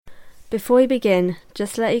Before we begin,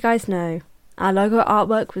 just to let you guys know, our logo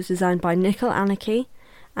artwork was designed by Nickel Anarchy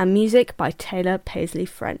and music by Taylor Paisley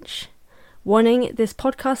French. Warning, this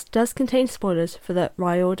podcast does contain spoilers for the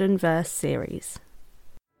Riordan Verse series.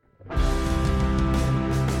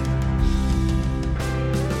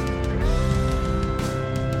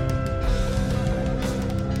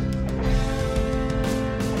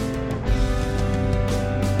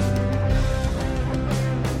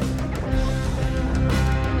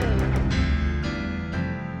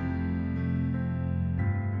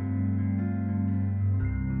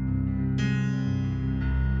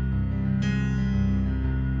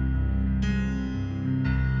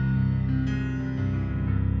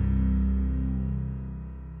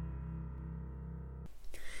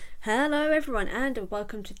 Hello everyone and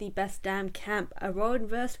welcome to the Best Damn Camp, a Riordan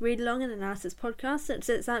Verse read-along and analysis podcast that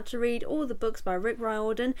sets out to read all the books by Rick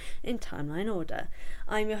Riordan in timeline order.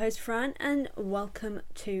 I'm your host Fran and welcome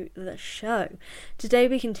to the show. Today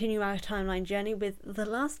we continue our timeline journey with The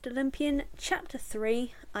Last Olympian, Chapter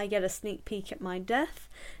 3, I Get a Sneak Peek at My Death,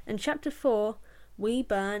 and Chapter 4, We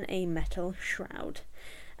Burn a Metal Shroud.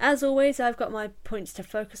 As always, I've got my points to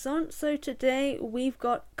focus on, so today we've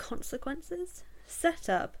got consequences,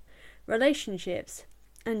 setup, relationships,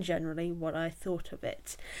 and generally what I thought of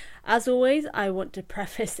it. As always, I want to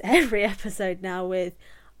preface every episode now with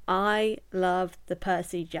I love the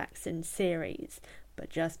Percy Jackson series, but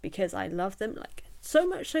just because I love them, like so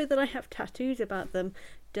much so that I have tattoos about them,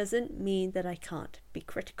 doesn't mean that I can't be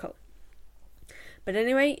critical. But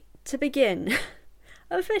anyway, to begin,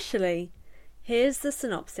 officially, here's the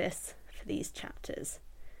synopsis for these chapters.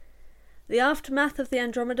 The aftermath of the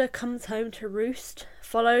Andromeda comes home to roost,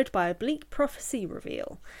 followed by a bleak prophecy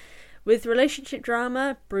reveal. With relationship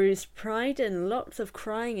drama, bruised pride, and lots of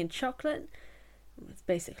crying and chocolate, it's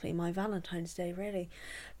basically my Valentine's Day, really,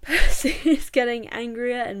 Percy is getting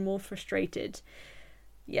angrier and more frustrated.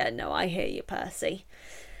 Yeah, no, I hear you, Percy.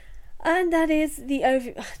 And that is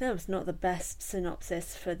the that was not the best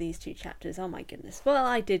synopsis for these two chapters, oh my goodness. Well,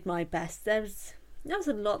 I did my best. There was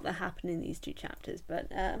a lot that happened in these two chapters, but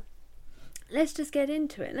let's just get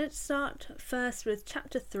into it. Let's start first with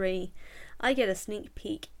Chapter 3, I Get a Sneak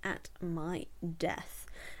Peek at My Death.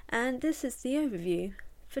 And this is the overview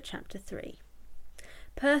for Chapter 3.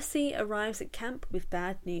 Percy arrives at camp with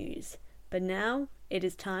bad news, but now it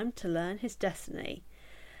is time to learn his destiny.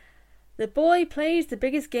 The boy plays the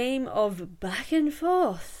biggest game of back and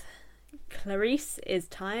forth. Clarice is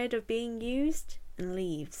tired of being used and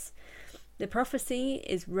leaves. The prophecy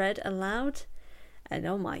is read aloud, and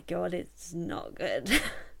oh my god, it's not good.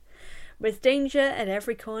 With danger at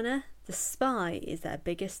every corner, the spy is their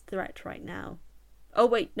biggest threat right now. Oh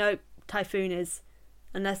wait, no, Typhoon is.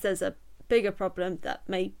 Unless there's a bigger problem that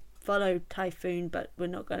may follow Typhoon, but we're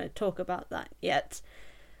not going to talk about that yet.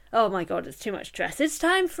 Oh my god, it's too much stress. It's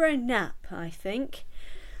time for a nap, I think.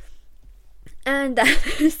 And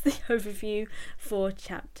that is the overview for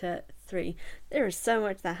Chapter 3. There is so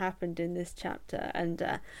much that happened in this chapter, and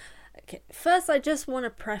okay, first I just want to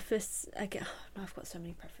preface again. Oh, I've got so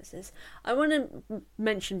many prefaces. I want to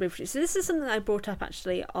mention briefly. So this is something I brought up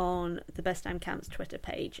actually on the Best Damn Camp's Twitter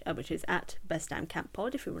page, which is at Best Damn Camp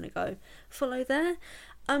Pod. If you want to go follow there.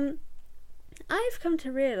 I've come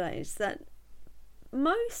to realise that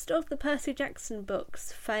most of the Percy Jackson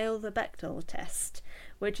books fail the Bechdel test,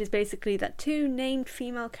 which is basically that two named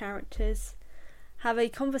female characters have a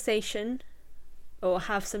conversation or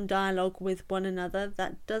have some dialogue with one another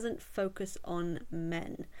that doesn't focus on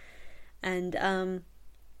men. And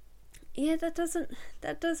yeah, that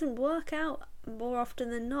doesn't work out more often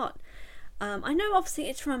than not. I know obviously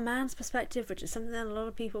it's from a man's perspective, which is something that a lot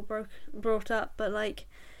of people brought up, but like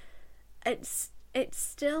it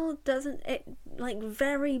still doesn't, it like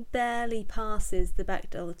very barely passes the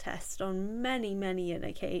Bechdel test on many an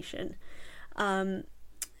occasion.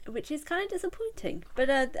 Which is kind of disappointing. But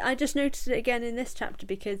I just noticed it again in this chapter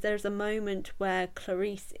because there's a moment where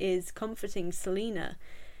Clarice is comforting Selena,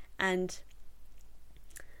 and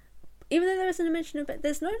even though there isn't a mention of it,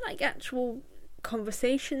 there's no like actual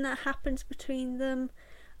conversation that happens between them.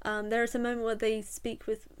 There is a moment where they speak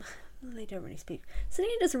with... Well, they don't really speak.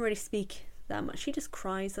 Selena doesn't really speak that much. She just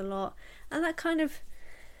cries a lot. And that kind of...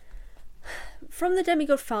 From the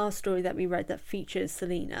Demigod File story that we read that features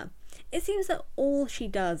Selena, it seems that all she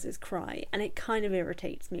does is cry, and it kind of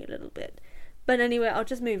irritates me a little bit. But anyway, I'll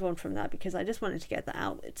just move on from that because I just wanted to get that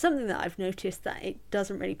out. It's something that I've noticed that it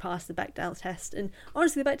doesn't really pass the Bechdel test, and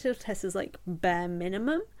honestly the Bechdel test is like bare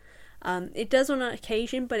minimum. It does on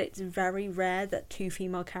occasion, but it's very rare that two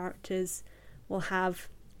female characters will have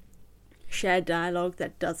shared dialogue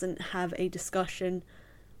that doesn't have a discussion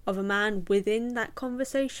of a man within that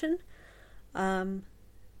conversation.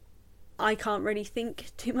 I can't really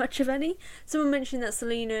think too much of any. Someone mentioned that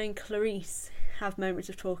Selena and Clarice have moments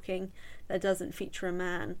of talking that doesn't feature a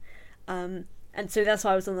man. And so that's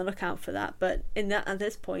why I was on the lookout for that. But at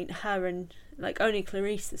this point, her and only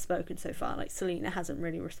Clarice has spoken so far. Selena hasn't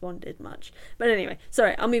really responded much. But anyway,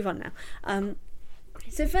 sorry, I'll move on now.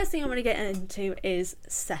 So first thing I want to get into is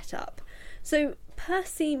setup. So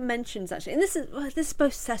Percy mentions, actually, and this is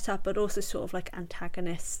both setup but also sort of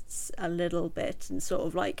antagonists a little bit, and sort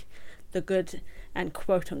of the good and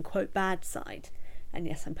quote unquote bad side. And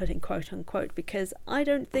yes, I'm putting quote unquote because I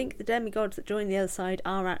don't think the demigods that join the other side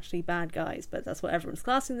are actually bad guys, but that's what everyone's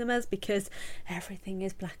classing them as because everything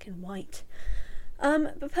is black and white.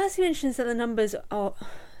 But Percy mentions that the numbers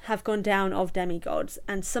have gone down of demigods,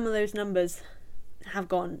 and some of those numbers have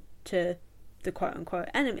gone to the quote unquote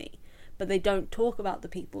enemy, but they don't talk about the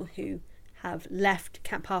people who have left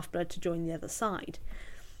Camp Half-Blood to join the other side.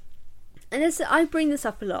 And I bring this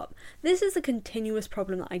up a lot. This is a continuous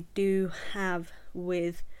problem that I do have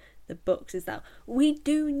with the books, is that we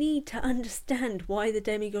do need to understand why the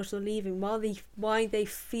demigods are leaving, why they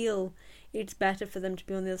feel it's better for them to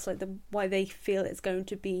be on the other side, why they feel it's going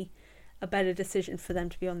to be a better decision for them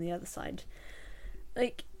to be on the other side.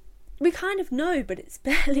 We kind of know, but it's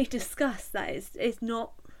barely discussed. That it's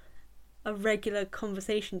not a regular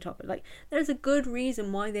conversation topic. There's a good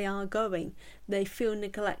reason why they are going. They feel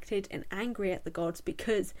neglected and angry at the gods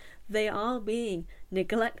because they are being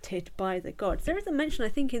neglected by the gods. There is a mention, I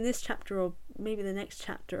think, in this chapter or maybe the next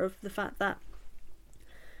chapter, of the fact that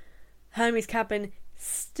Hermes' cabin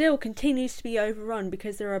still continues to be overrun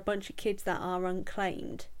because there are a bunch of kids that are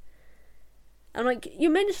unclaimed. And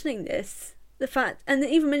you're mentioning this, the fact, and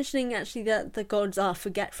even mentioning actually that the gods are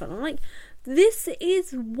forgetful. I'm this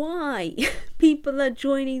is why people are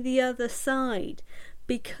joining the other side,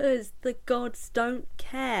 because the gods don't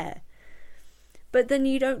care. But then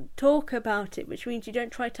you don't talk about it, which means you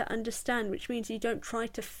don't try to understand, which means you don't try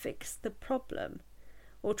to fix the problem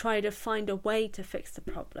or try to find a way to fix the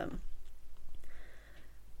problem.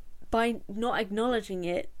 By not acknowledging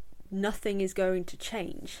it, nothing is going to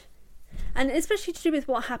change. And especially to do with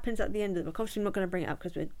what happens at the end of the book. Obviously I'm not going to bring it up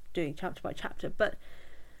because we're doing chapter by chapter, but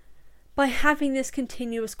by having this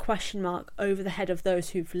continuous question mark over the head of those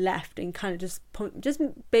who've left and kind of just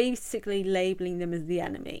basically labelling them as the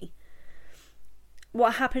enemy,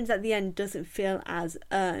 what happens at the end doesn't feel as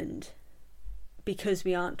earned because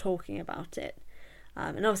we aren't talking about it.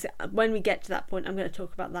 And obviously when we get to that point, I'm going to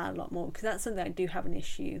talk about that a lot more, because that's something I do have an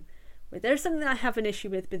issue with. There's something that I have an issue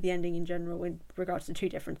with the ending in general with regards to two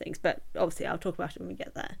different things, but obviously I'll talk about it when we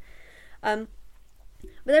get there.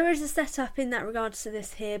 But there is a setup in that regards to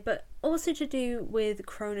this here, but also to do with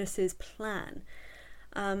Cronus's plan.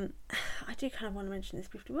 I do kind of want to mention this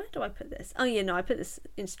briefly. Where do I put this? Oh yeah, no, I put this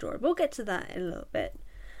in story. We'll get to that in a little bit.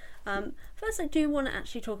 First I do want to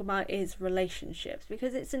actually talk about is relationships,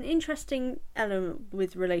 because it's an interesting element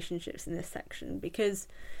with relationships in this section, because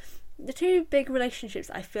the two big relationships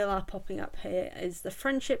I feel are popping up here is the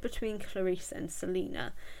friendship between Clarice and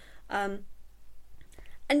Selena.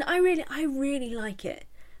 And I really like it.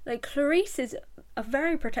 Clarice is a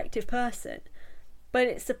very protective person, but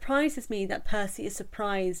it surprises me that Percy is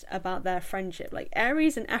surprised about their friendship.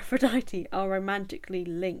 Ares and Aphrodite are romantically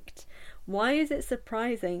linked. Why is it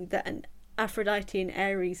surprising that an Aphrodite and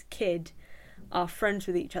Ares kid are friends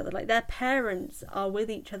with each other? Their parents are with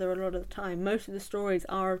each other a lot of the time. Most of the stories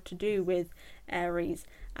are to do with Ares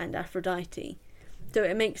and Aphrodite. So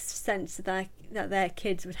it makes sense that their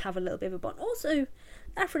kids would have a little bit of a bond. Also,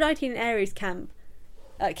 Aphrodite and Ares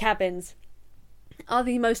cabins are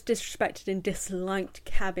the most disrespected and disliked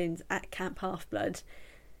cabins at Camp Half-Blood.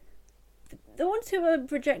 The ones who are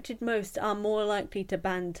rejected most are more likely to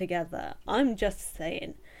band together. I'm just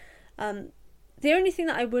saying. The only thing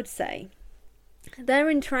that I would say, their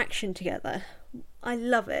interaction together, I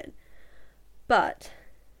love it. But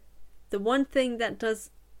the one thing that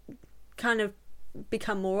does kind of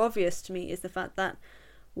become more obvious to me is the fact that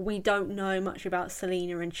we don't know much about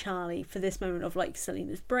Selena and Charlie for this moment of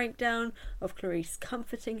Selena's breakdown, of Clarice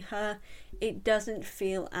comforting her. It doesn't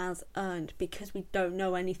feel as earned because we don't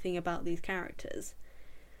know anything about these characters.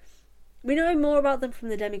 We know more about them from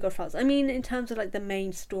the Demigod Files. I mean, in terms of the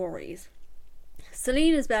main stories.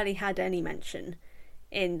 Selena's barely had any mention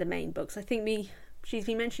in the main books. I think she's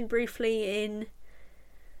been mentioned briefly in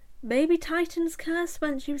maybe Titan's Curse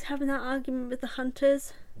when she was having that argument with the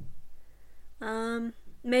hunters.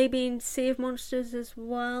 Maybe in Sea of Monsters as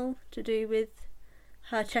well, to do with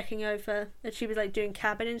her checking over that she was doing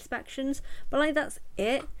cabin inspections, but that's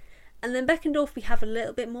it. And then Beckendorf we have a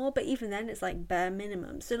little bit more, but even then it's bare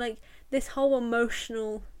minimum. So this whole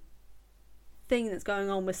emotional thing that's going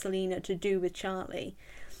on with Selena to do with Charlie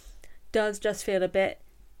does just feel a bit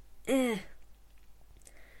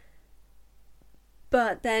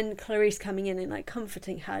But then Clarice coming in and like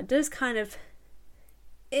comforting her does kind of,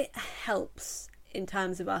 it helps in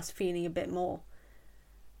terms of us feeling a bit more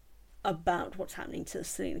about what's happening to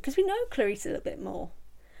Selena, because we know Clarice a little bit more.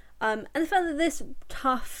 And the fact that this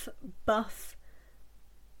tough, buff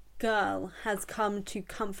girl has come to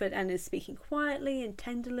comfort and is speaking quietly and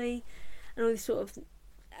tenderly and all these sort of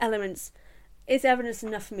elements is evidence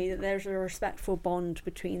enough for me that there's a respectful bond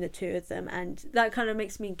between the two of them, and that kind of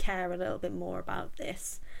makes me care a little bit more about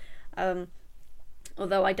this.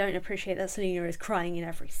 Although I don't appreciate that Selena is crying in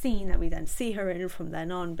every scene that we then see her in from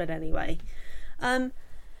then on, but anyway.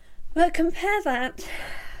 But compare that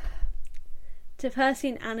to Percy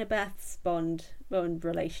and Annabeth's bond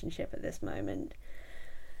relationship at this moment.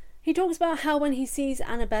 He talks about how when he sees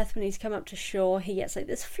Annabeth, when he's come up to shore, he gets like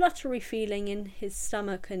this fluttery feeling in his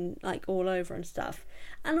stomach and like all over and stuff.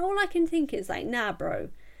 And all I can think is like, nah bro,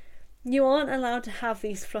 you aren't allowed to have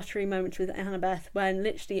these fluttery moments with Annabeth when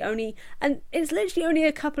it's literally only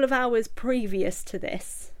a couple of hours previous to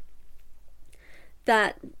this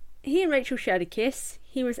that he and Rachel shared a kiss.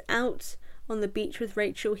 He was out on the beach with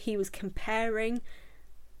Rachel. He was comparing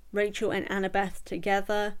Rachel and Annabeth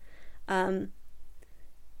together.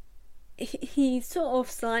 He sort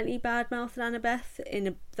of slightly badmouthed Annabeth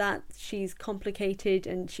in that she's complicated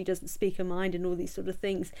and she doesn't speak her mind and all these sort of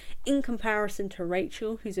things, in comparison to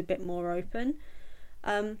Rachel, who's a bit more open.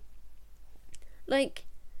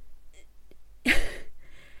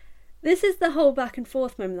 This is the whole back and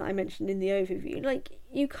forth moment that I mentioned in the overview. Like,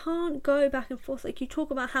 you can't go back and forth. Like, you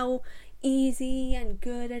talk about how easy and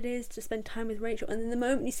good it is to spend time with Rachel, and then the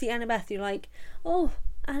moment you see Annabeth, you're like, oh,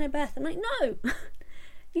 Annabeth. I'm like, no.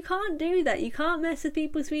 You can't do that. You can't mess with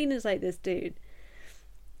people's feelings like this, dude.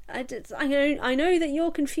 I know that you're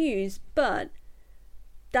confused, but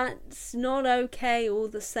that's not okay all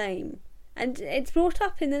the same. And it's brought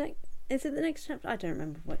up in the is it the next chapter? I don't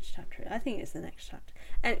remember which chapter. I think it's the next chapter.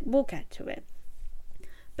 And we'll get to it.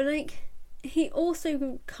 But like, he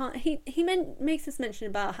also can't. He makes this mention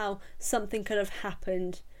about how something could have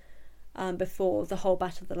happened before the whole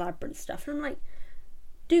Battle of the Labyrinth stuff. And I'm like,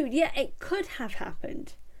 dude, yeah, it could have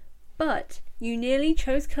happened. But you nearly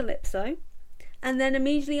chose Calypso, and then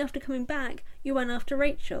immediately after coming back, you went after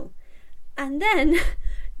Rachel. And then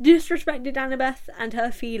disrespected Annabeth and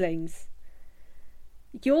her feelings.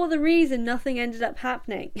 You're the reason nothing ended up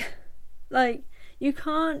happening. Like, you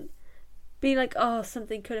can't be like, oh,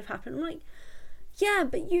 something could have happened. I'm like, yeah,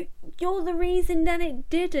 but you're the reason then it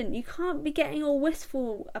didn't. You can't be getting all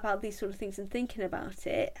wistful about these sort of things and thinking about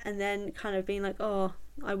it and then kind of being like, oh,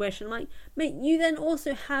 I wish. And I'm like, mate, you then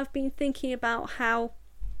also have been thinking about how,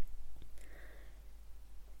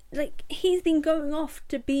 like, he's been going off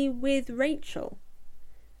to be with Rachel.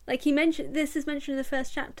 Like, this is mentioned in the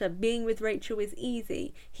first chapter. Being with Rachel is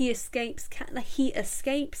easy. He escapes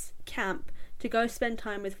camp to go spend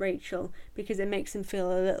time with Rachel because it makes him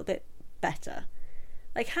feel a little bit better.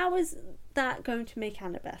 Like, how is that going to make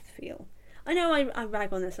Annabeth feel? I know I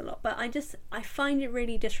rag on this a lot, but I find it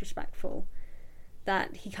really disrespectful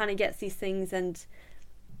that he kind of gets these things and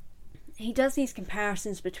he does these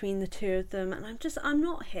comparisons between the two of them, and I'm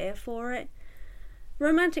not here for it.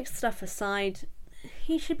 Romantic stuff aside,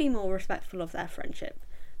 he should be more respectful of their friendship.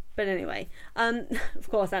 But anyway, of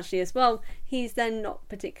course, actually as well, he's then not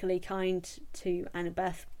particularly kind to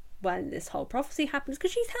Annabeth when this whole prophecy happens,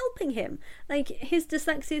 because she's helping him. Like, his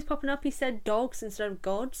dyslexia is popping up. He said dogs instead of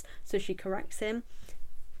gods, so she corrects him.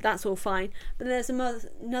 That's all fine. But there's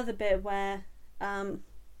another bit where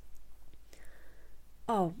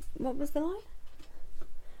what was the line?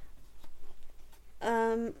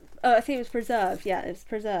 I think it was preserve. Yeah, it's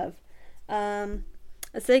preserve. A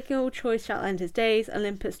single choice shall end his days,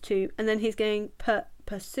 Olympus too. And then he's going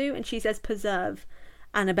pursue, and she says preserve.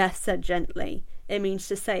 Annabeth said gently, it means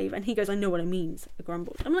to save. And he goes, I know what it means. I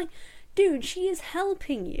grumbled. I'm like, dude, she is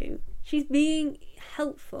helping you. She's being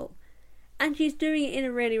helpful. And she's doing it in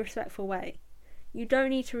a really respectful way. You don't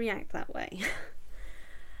need to react that way.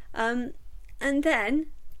 And then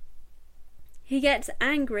he gets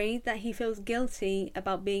angry that he feels guilty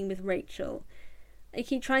about being with Rachel. Like,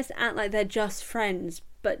 he tries to act like they're just friends,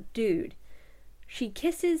 but dude, she's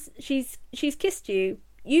kissed you,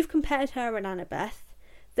 you've compared her and Annabeth,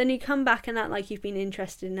 then you come back and act like you've been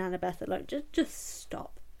interested in Annabeth. Like, just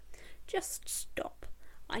stop. Just stop.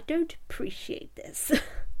 I don't appreciate this.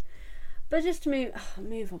 But just to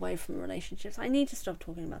move away from relationships, I need to stop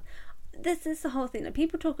talking about this. Is the whole thing that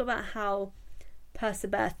people talk about how Percy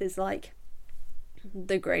is like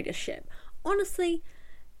the greatest ship. Honestly,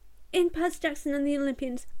 in Percy Jackson and the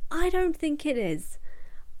Olympians, I don't think it is.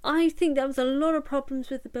 I think there was a lot of problems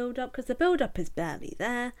with the build-up, because the build-up is barely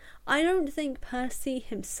there. I don't think Percy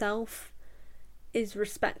himself is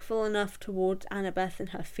respectful enough towards Annabeth and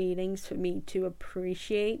her feelings for me to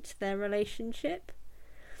appreciate their relationship.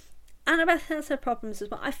 Annabeth has her problems as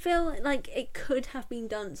well. I feel like it could have been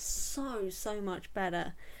done so much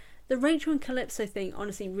better. The Rachel and Calypso thing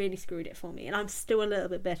honestly really screwed it for me, and I'm still a little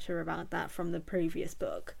bit bitter about that from the previous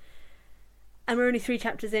book. And we're only 3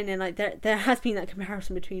 chapters in, and like there has been that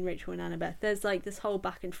comparison between Rachel and Annabeth. There's like this whole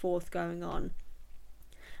back and forth going on,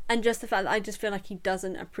 and just the fact that I just feel like he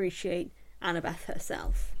doesn't appreciate Annabeth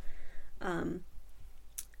herself.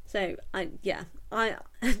 So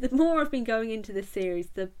the more I've been going into this series,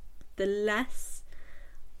 the less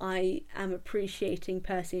I am appreciating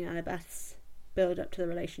Percy and Annabeth's build up to the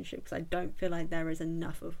relationship, because I don't feel like there is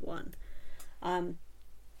enough of one.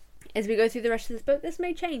 As we go through the rest of this book, this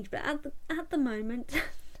may change, but at the moment,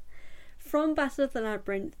 from Battle of the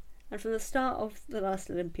Labyrinth and from the start of The Last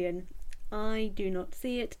Olympian, I do not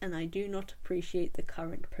see it, and I do not appreciate the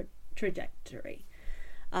current trajectory.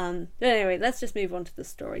 But anyway, let's just move on to the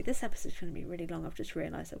story. This episode's going to be really long. I've just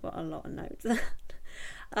realised I've got a lot of notes.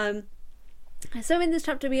 So in this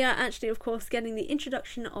chapter we are actually, of course, getting the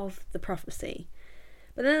introduction of the prophecy.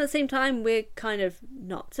 But then at the same time, we're kind of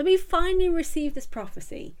not. So we finally received this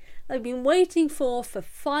prophecy that we've been waiting for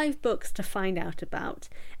 5 books to find out about.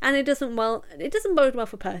 And it doesn't bode well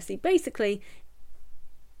for Percy. Basically,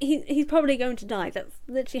 he's probably going to die. That's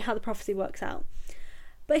literally how the prophecy works out.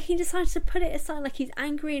 But he decides to put it aside, like he's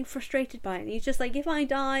angry and frustrated by it. And he's just like, if I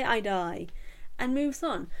die, I die. And moves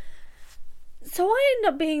on. So I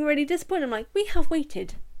end up being really disappointed. I'm like, we have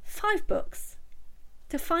waited 5 books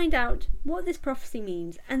to find out what this prophecy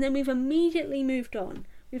means, and then we've immediately moved on.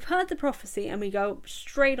 We've heard the prophecy and we go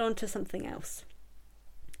straight on to something else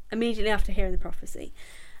immediately after hearing the prophecy.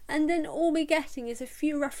 And then all we're getting is a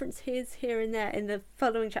few references here and there in the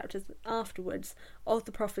following chapters afterwards of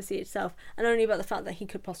the prophecy itself, and only about the fact that he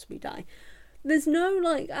could possibly die. There's no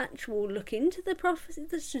like actual look into the prophecy.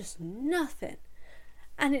 There's just nothing.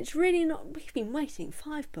 And it's really not. We've been waiting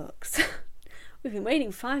 5 books. We've been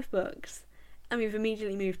waiting 5 books. And we've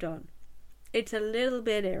immediately moved on. It's a little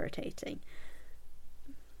bit irritating.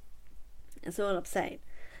 That's all I'm saying.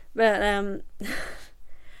 But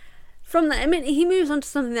from that, I mean, he moves on to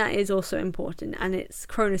something that is also important, and it's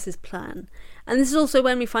Cronus's plan. And this is also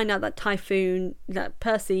when we find out that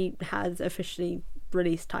Percy has officially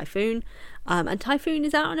released Typhoon, and Typhoon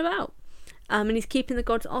is out and about. And he's keeping the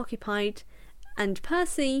gods occupied. And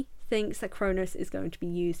Percy thinks that Cronus is going to be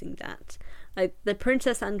using that. Like, the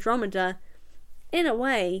Princess Andromeda, in a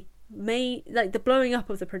way, the blowing up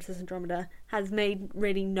of the Princess Andromeda has made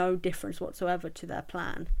really no difference whatsoever to their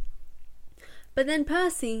plan. But then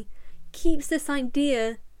Percy keeps this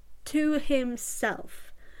idea to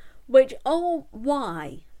himself. Which,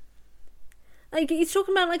 why? Like, he's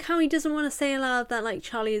talking about like how he doesn't want to say aloud that like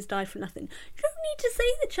Charlie has died for nothing. You don't need to say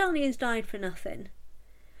that Charlie has died for nothing.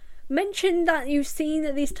 Mention that you've seen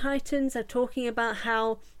that these Titans are talking about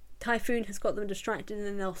how Typhoon has got them distracted and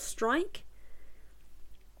then they'll strike.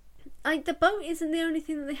 Like, the boat isn't the only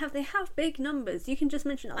thing that they have. They have big numbers. You can just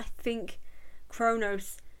mention, I think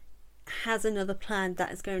Kronos has another plan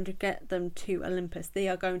that is going to get them to Olympus. They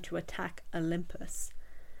are going to attack Olympus.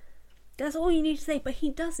 That's all you need to say, but he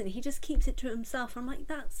doesn't. He just keeps it to himself. I'm like,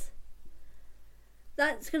 that's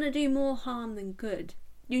going to do more harm than good.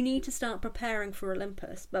 You need to start preparing for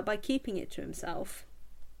Olympus, but by keeping it to himself,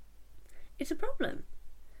 it's a problem.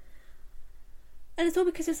 And it's all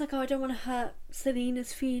because it's like, I don't want to hurt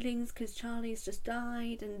Selena's feelings because Charlie's just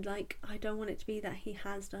died, and like, I don't want it to be that he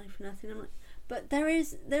has died for nothing. I'm like, but there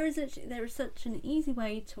is such an easy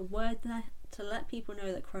way to word that, to let people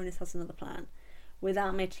know that Cronus has another plan,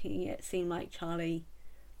 without making it seem like Charlie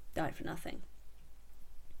died for nothing.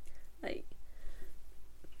 Like,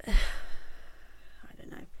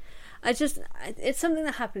 it's something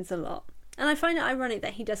that happens a lot, and I find it ironic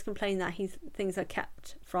that he does complain that things are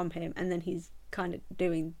kept from him, and then he's kind of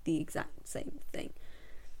doing the exact same thing.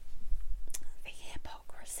 The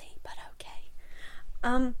hypocrisy, but okay.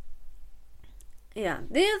 Yeah,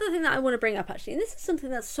 the other thing that I want to bring up, actually, and this is something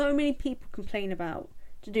that so many people complain about,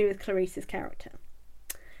 to do with Clarice's character,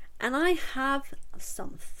 and I have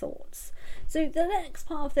some thoughts. So the next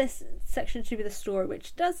part of this section should be the story,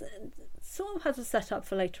 which does sort of has a setup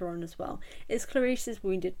for later on as well, is Clarice's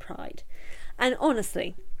wounded pride. And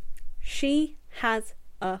honestly, she has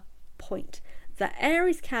a point. The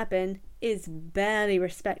Ares cabin is barely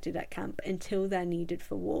respected at camp until they're needed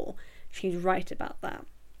for war. She's right about that.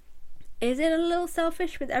 Is it a little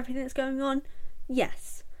selfish with everything that's going on?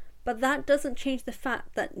 Yes. But that doesn't change the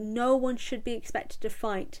fact that no one should be expected to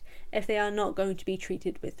fight if they are not going to be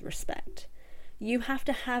treated with respect. You have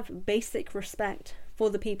to have basic respect for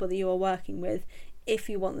the people that you are working with if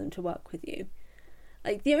you want them to work with you.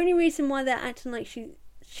 Like, the only reason why they're acting like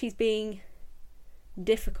she's being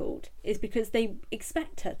difficult is because they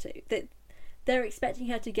expect her to. They're expecting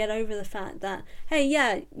her to get over the fact that, hey,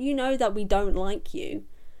 yeah, you know that we don't like you,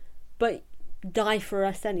 but die for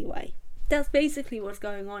us anyway. That's basically what's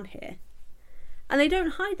going on here. And they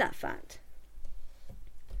don't hide that fact.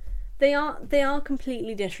 They are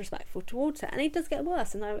completely disrespectful towards her. And it does get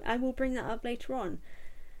worse, and I will bring that up later on.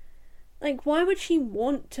 Like, why would she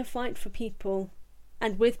want to fight for people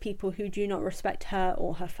and with people who do not respect her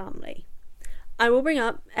or her family? I will bring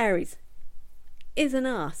up Ares is an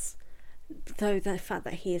ass. Though the fact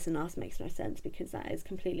that he is an ass makes no sense because that is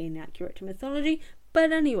completely inaccurate to mythology.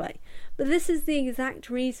 But anyway, this is the exact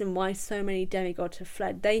reason why so many demigods have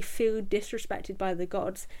fled. They feel disrespected by the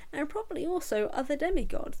gods, and probably also other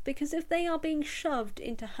demigods, because if they are being shoved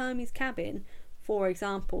into Hermes' cabin, for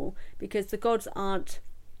example, because the gods aren't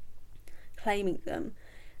claiming them,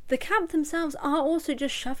 the camp themselves are also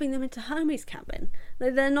just shoving them into Hermes' cabin.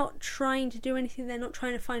 They're not trying to do anything. They're not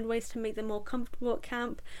trying to find ways to make them more comfortable at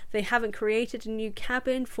camp. They haven't created a new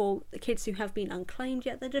cabin for the kids who have been unclaimed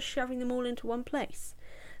yet. They're just shoving them all into one place.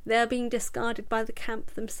 They're being discarded by the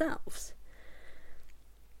camp themselves.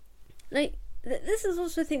 Like, this is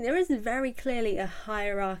also the thing. There is very clearly a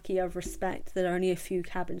hierarchy of respect that only a few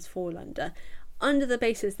cabins fall under the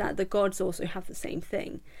basis that the gods also have the same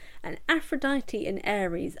thing. And Aphrodite and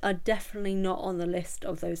Ares are definitely not on the list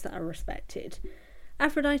of those that are respected.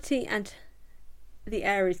 Aphrodite and the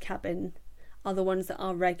Ares cabin are the ones that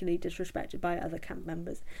are regularly disrespected by other camp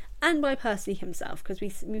members and by Percy himself, because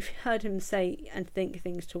we've heard him say and think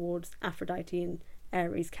things towards Aphrodite and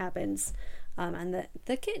Ares cabins and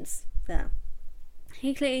the kids there.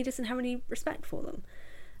 He clearly doesn't have any respect for them.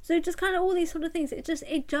 So just kind of all these sort of things,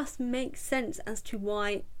 it just makes sense as to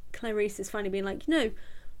why Clarice is finally being like,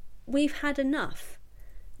 we've had enough.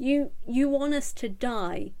 You want us to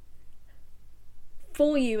die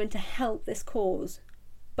for you and to help this cause,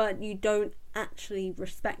 but you don't actually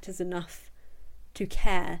respect us enough to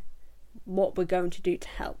care what we're going to do to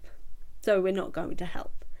help. So we're not going to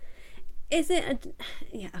help. Is it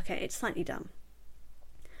it's slightly dumb.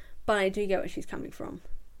 But I do get where she's coming from.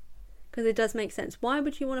 Because it does make sense. Why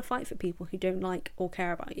would you want to fight for people who don't like or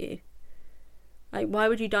care about you? Like, why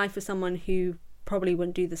would you die for someone who probably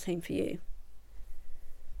wouldn't do the same for you?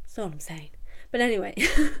 That's all I'm saying. But anyway,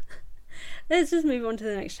 let's just move on to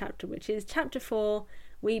the next chapter, which is chapter 4,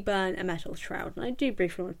 We Burn a Metal Shroud. And I do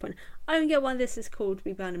briefly want to point, I don't get why this is called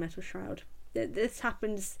We Burn a Metal Shroud. This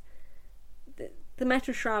happens, the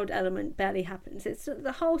metal shroud element barely happens. It's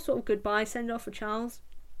the whole sort of goodbye send-off for Charles.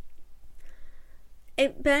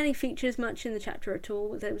 It barely features much in the chapter at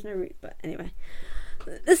all. There was no root, but anyway.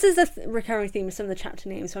 This is a recurring theme of some of the chapter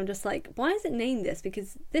names, so I'm just like, why is it named this?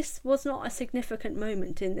 Because this was not a significant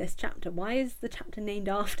moment in this chapter. Why is the chapter named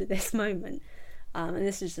after this moment? And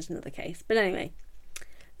this is just another case. But anyway,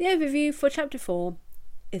 the overview for chapter 4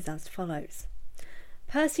 is as follows.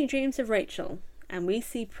 Percy dreams of Rachel, and we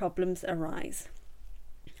see problems arise.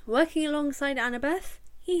 Working alongside Annabeth,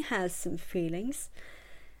 he has some feelings,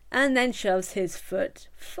 and then shoves his foot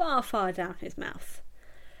far, far down his mouth.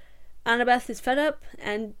 Annabeth is fed up,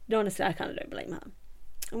 and honestly, I kind of don't blame her.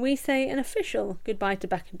 We say an official goodbye to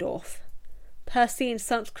Beckendorf. Percy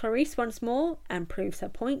insults Clarice once more and proves her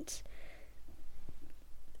point.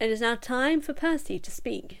 It is now time for Percy to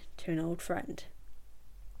speak to an old friend.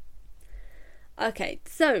 Okay,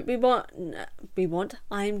 so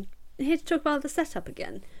I'm here to talk about the setup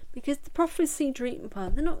again. Because the prophecy dream,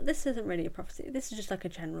 this isn't really a prophecy, this is just like a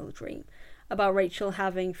general dream about Rachel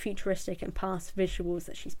having futuristic and past visuals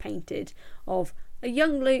that she's painted of a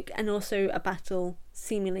young Luke and also a battle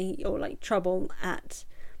seemingly, or like trouble at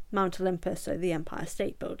Mount Olympus, so the Empire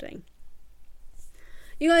State Building.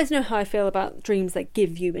 You guys know how I feel about dreams that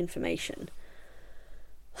give you information.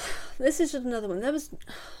 This is just another one.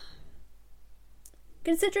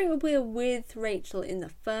 Considering we're with Rachel in the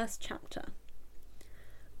first chapter,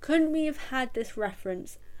 couldn't we have had this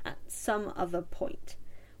reference at some other point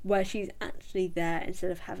where she's actually there instead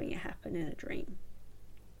of having it happen in a dream?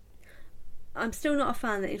 I'm still not a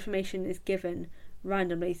fan that information is given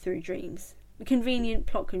randomly through dreams.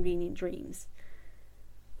 Plot convenient dreams.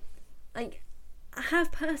 Like,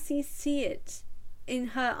 have Percy see it in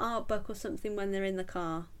her art book or something when they're in the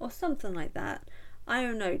car or something like that. I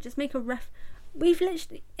don't know. Just make a We've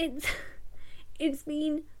literally... It's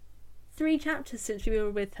been 3 chapters since we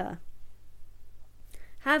were with her.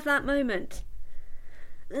 Have that moment.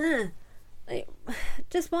 like,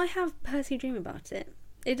 just why have Percy dream about it?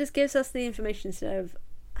 It just gives us the information instead of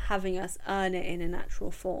having us earn it in a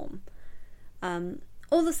natural form.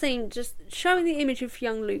 All the same, just showing the image of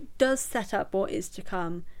young Luke does set up what is to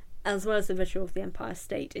come, as well as the visual of the Empire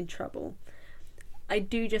State in trouble. I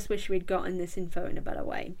do just wish we'd gotten this info in a better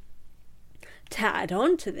way. To add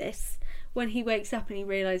on to this, when he wakes up and he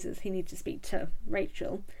realises he needs to speak to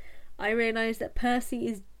Rachel, I realise that Percy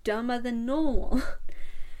is dumber than normal.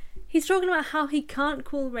 He's talking about how he can't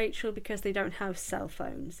call Rachel because they don't have cell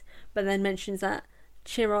phones, but then mentions that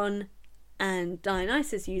Chiron and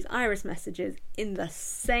Dionysus use iris messages in the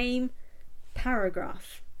same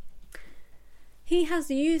paragraph. He has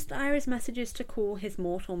used iris messages to call his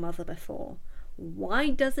mortal mother before. Why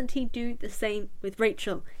doesn't he do the same with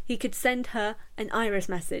Rachel? He could send her an iris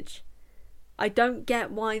message. I don't get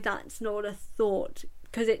why that's not a thought,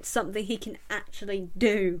 because it's something he can actually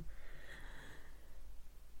do.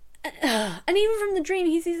 And even from the dream,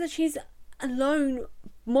 he sees that she's alone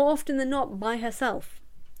more often than not by herself.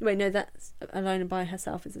 Wait, no, that's alone and by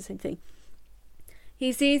herself is the same thing.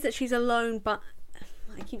 He sees that she's alone, but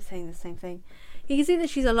I keep saying the same thing. He can see that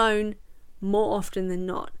she's alone more often than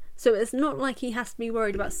not. So it's not like he has to be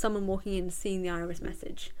worried about someone walking in and seeing the iris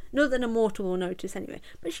message. Not that a mortal will notice anyway.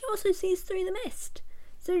 But she also sees through the mist.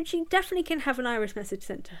 So she definitely can have an iris message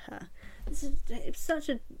sent to her. It's such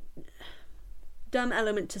a dumb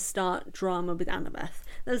element to start drama with Annabeth.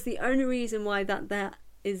 That's the only reason why that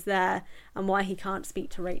is there and why he can't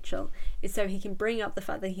speak to Rachel, is so he can bring up the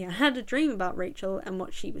fact that he had a dream about Rachel and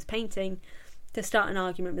what she was painting to start an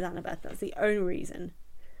argument with Annabeth. That's the only reason.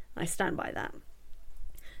 I stand by that.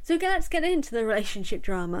 So let's get into the relationship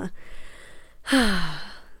drama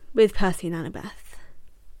with Percy and Annabeth.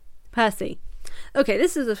 Percy. Okay,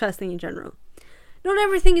 this is the first thing in general. Not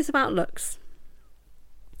everything is about looks.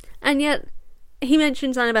 And yet, he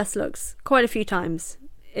mentions Annabeth's looks quite a few times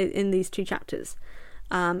in these two chapters.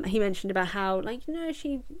 He mentioned about how,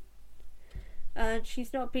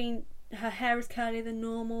 she's not being, her hair is curlier than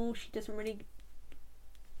normal, she doesn't really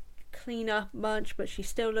clean up much, but she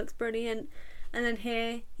still looks brilliant. And then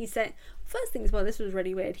here, he said, first thing as well, this was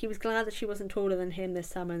really weird, he was glad that she wasn't taller than him this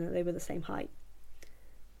summer and that they were the same height.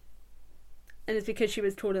 And it's because she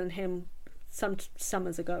was taller than him some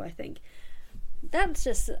summers ago, I think. That's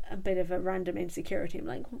just a bit of a random insecurity. I'm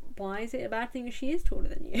like, why is it a bad thing if she is taller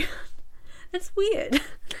than you? That's weird.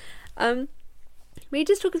 But he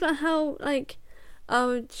just talks about how,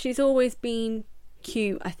 she's always been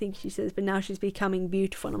cute, I think she says, but now she's becoming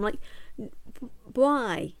beautiful. And I'm like,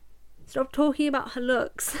 why? Stop talking about her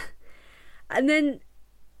looks. And then,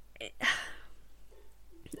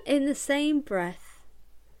 in the same breath,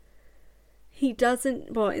 he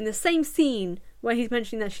doesn't, in the same scene where he's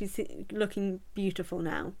mentioning that she's looking beautiful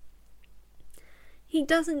now, he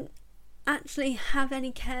doesn't actually have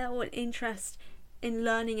any care or interest in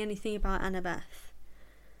learning anything about Annabeth.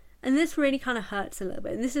 And this really kind of hurts a little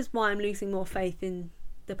bit. And this is why I'm losing more faith in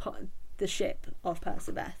the ship of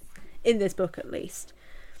Perciveth, in this book at least.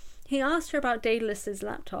 He asked her about Daedalus's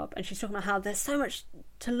laptop, and she's talking about how there's so much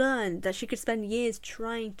to learn that she could spend years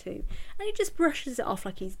trying to. And he just brushes it off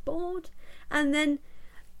like he's bored, and then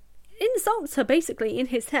insults her basically in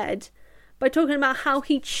his head by talking about how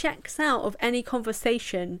he checks out of any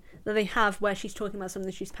conversation that they have where she's talking about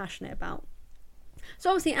something she's passionate about. So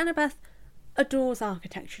obviously Annabeth adores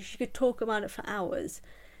architecture. She could talk about it for hours.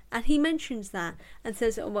 And he mentions that and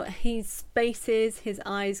says his spaces, his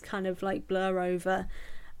eyes kind of blur over.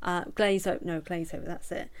 Glaze over,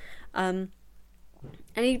 that's it. And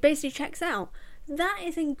he basically checks out. That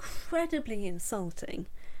is incredibly insulting.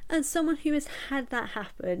 And someone who has had that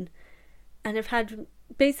happen and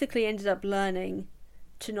basically ended up learning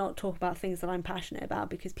to not talk about things that I'm passionate about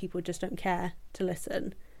because people just don't care to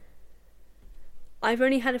listen. I've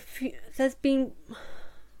only had there's been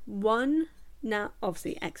one, now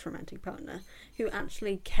obviously ex-romantic partner, who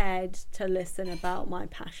actually cared to listen about my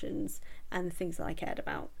passions and the things that I cared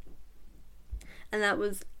about. And that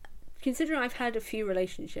was, considering I've had a few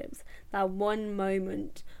relationships, that one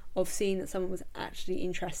moment of seeing that someone was actually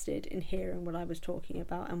interested in hearing what I was talking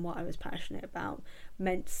about and what I was passionate about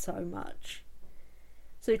meant so much.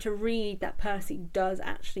 So to read that Percy does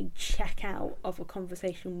actually check out of a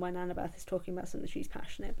conversation when Annabeth is talking about something she's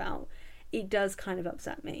passionate about, it does kind of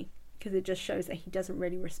upset me, because it just shows that he doesn't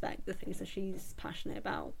really respect the things that she's passionate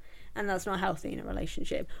about, and that's not healthy in a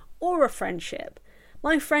relationship or a friendship.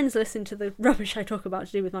 My friends listen to the rubbish I talk about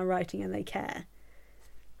to do with my writing and they care.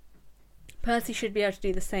 Percy should be able to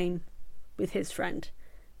do the same with his friend,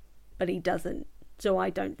 but he doesn't. So I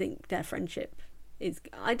don't think their friendship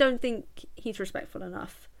I don't think he's respectful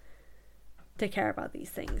enough to care about these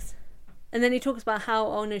things. And then he talks about how,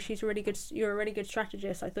 oh no, you're a really good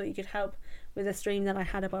strategist. I thought you could help with this dream that I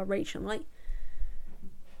had about Rachel. I'm like,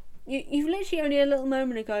 you've literally only a little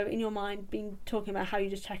moment ago in your mind been talking about how you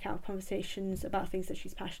just check out conversations about things that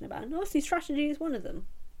she's passionate about. And obviously strategy is one of them.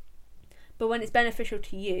 But when it's beneficial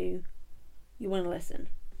to you, you want to listen.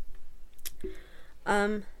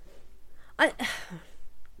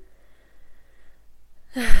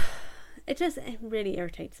 It really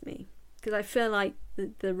irritates me, because I feel like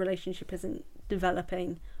the relationship isn't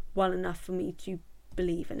developing well enough for me to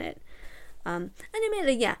believe in it. And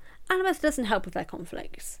admittedly, yeah, Annabeth doesn't help with their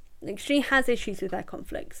conflicts. Like, she has issues with their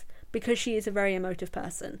conflicts because she is a very emotive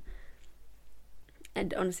person,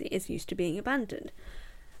 and honestly is used to being abandoned.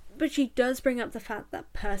 But she does bring up the fact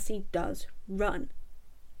that Percy does run,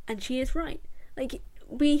 and she is right. Like,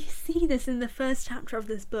 we see this in the first chapter of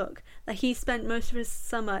this book, that he spent most of his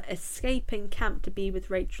summer escaping camp to be with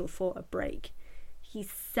Rachel for a break. He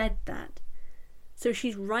said that. So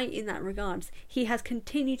she's right in that regards. He has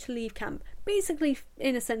continued to leave camp, basically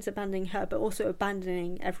in a sense abandoning her, but also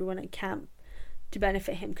abandoning everyone at camp to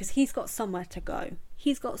benefit him, because he's got somewhere to go.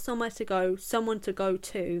 He's got somewhere to go, someone to go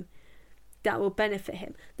to that will benefit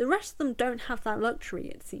him. The rest of them don't have that luxury,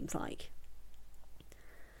 it seems like.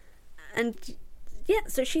 And yeah,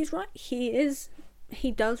 so she's right. He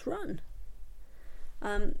does run.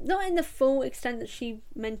 Not in the full extent that she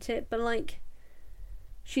meant it, but like,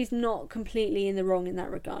 she's not completely in the wrong in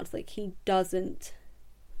that regard. Like, he doesn't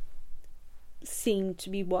seem to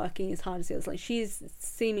be working as hard as he is. Like, she's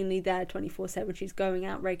seemingly there 24/7. She's going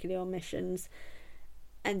out regularly on missions,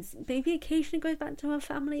 and maybe occasionally goes back to her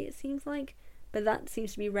family, it seems like, but that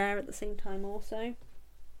seems to be rare at the same time also.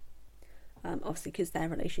 Obviously because their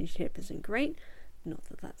relationship isn't great, not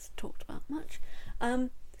that that's talked about much. But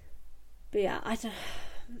yeah,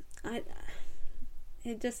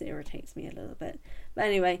 it just irritates me a little bit. But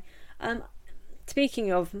anyway,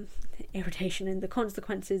 speaking of irritation and the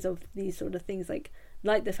consequences of these sort of things, like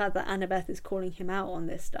the fact that Annabeth is calling him out on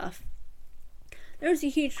this stuff,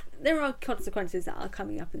 there are consequences that are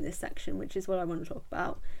coming up in this section, which is what I want to talk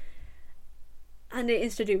about. And it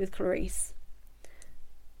is to do with Clarice.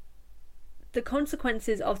 The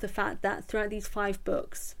consequences of the fact that throughout these 5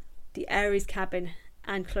 books, the Ares cabin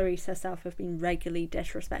and Clarice herself have been regularly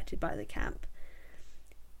disrespected by the camp.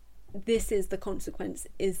 This is the consequence,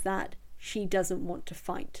 is that she doesn't want to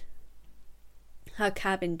fight. Her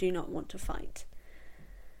cabin do not want to fight.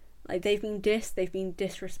 Like, they've been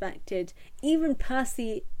disrespected. Even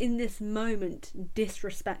Percy in this moment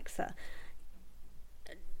disrespects her.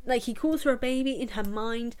 Like, he calls her a baby in her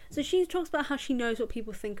mind. So she talks about how she knows what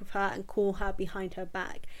people think of her and call her behind her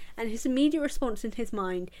back. And his immediate response in his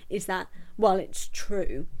mind is that, well, it's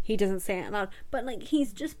true. He doesn't say it out loud. But, like,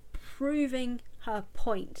 he's just proving her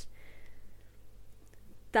point.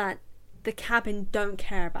 That the cabin don't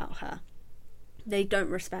care about her. They don't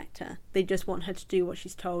respect her. They just want her to do what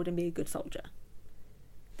she's told and be a good soldier.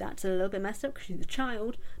 That's a little bit messed up because she's a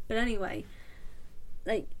child. But anyway,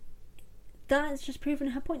 like, that's just proven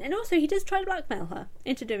her point. And also, he does try to blackmail her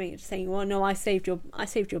into doing it, saying, "Well, no, I saved your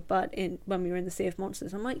butt when we were in the Sea of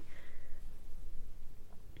Monsters." I'm like,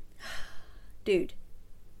 dude.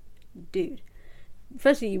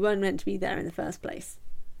 Firstly, you weren't meant to be there in the first place.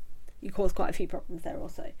 You caused quite a few problems there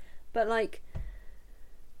also. But like,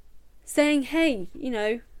 saying, "Hey, you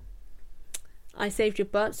know, I saved your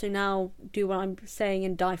butt, so now do what I'm saying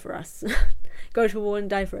and die for us. Go to war and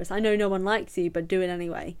die for us. I know no one likes you, but do it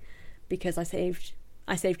anyway. Because I saved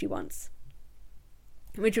you once."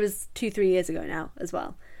 Which was 2-3 years ago now as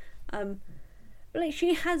well. But like,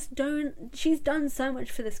 she's done so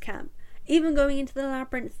much for this camp. Even going into the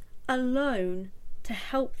labyrinth alone to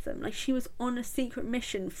help them. Like, she was on a secret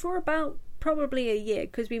mission for about probably a year,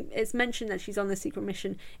 because it's mentioned that she's on the secret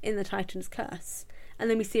mission in the Titan's Curse. And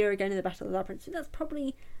then we see her again in the Battle of the Labyrinth. So that's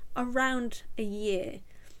probably around a year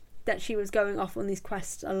that she was going off on these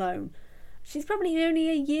quests alone. She's probably only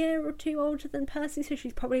a year or 2 older than Percy, so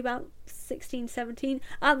she's probably about 16, 17.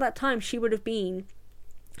 At that time, she would have been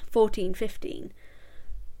 14, 15.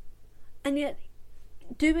 And yet,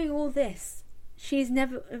 doing all this, she's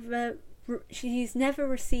never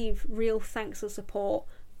received real thanks or support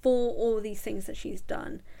for all these things that she's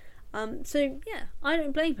done. So, yeah, I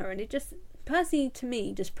don't blame her. And Percy, to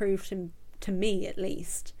me, just proved to me at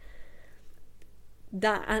least,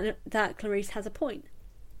 that Clarice has a point.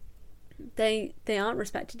 They aren't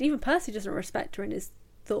respected. Even Percy doesn't respect her in his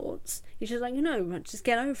thoughts. He's just like, just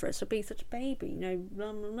get over it. Stop being such a baby.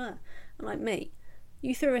 Blah blah blah. I'm like, mate,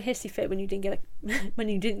 you threw a hissy fit when you didn't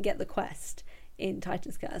get the quest in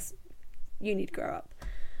Titan's Curse. You need to grow up.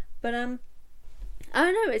 But I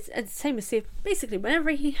don't know, it's the same as Steve. Basically,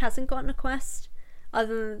 whenever he hasn't gotten a quest,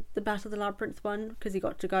 other than the Battle of the Labyrinth one, because he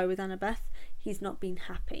got to go with Annabeth, he's not been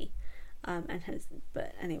happy.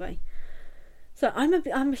 But anyway. So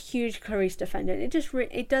I'm a huge Clarice defender.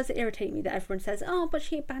 It does irritate me that everyone says, oh, but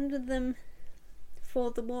she abandoned them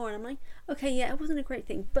for the war. And I'm like, okay, yeah, it wasn't a great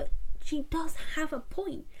thing, but she does have a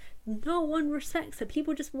point. No one respects her.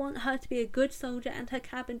 People just want her to be a good soldier and her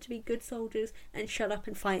cabin to be good soldiers and shut up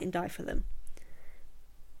and fight and die for them.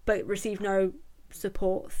 But receive no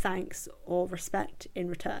support, thanks, or respect in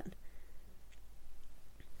return.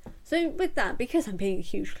 So with that, because I'm being a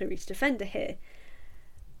huge Clarice defender here,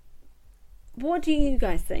 what do you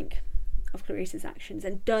guys think of Clarice's actions,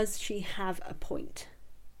 and does she have a point?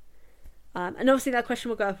 And obviously that question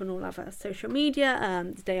will go up on all of our social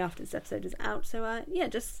media the day after this episode is out, so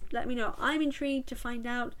just let me know. I'm intrigued to find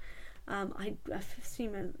out. I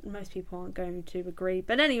assume most people aren't going to agree,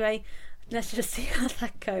 but anyway, let's just see how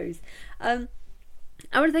that goes.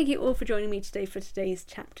 I want to thank you all for joining me today for today's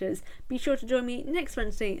chapters. Be sure to join me next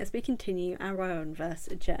Wednesday as we continue our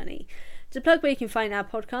Ryanverse journey. To plug where you can find our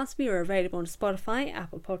podcasts, we are available on Spotify,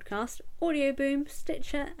 Apple Podcasts, Audio Boom,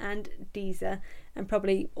 Stitcher and Deezer, and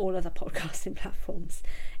probably all other podcasting platforms.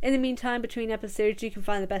 In the meantime, between episodes, you can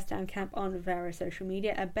find the Best Damn Camp on various social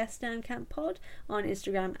media at Best Damn Camp Pod on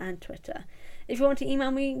Instagram and Twitter. If you want to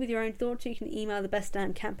email me with your own thoughts, you can email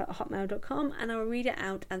thebestdamncamp@hotmail.com and I will read it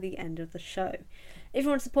out at the end of the show. If you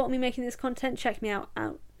want to support me making this content, check me out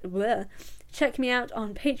on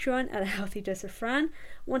Patreon at A Healthy Dose of Fran.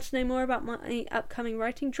 Want to know more about my upcoming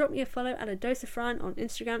writing? Drop me a follow at A Dose of Fran on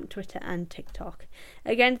Instagram, Twitter and TikTok.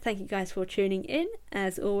 Again, thank you guys for tuning in.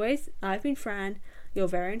 As always, I've been Fran, your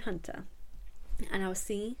very own hunter. And I will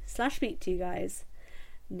see/speak to you guys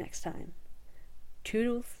next time.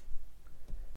 Toodles.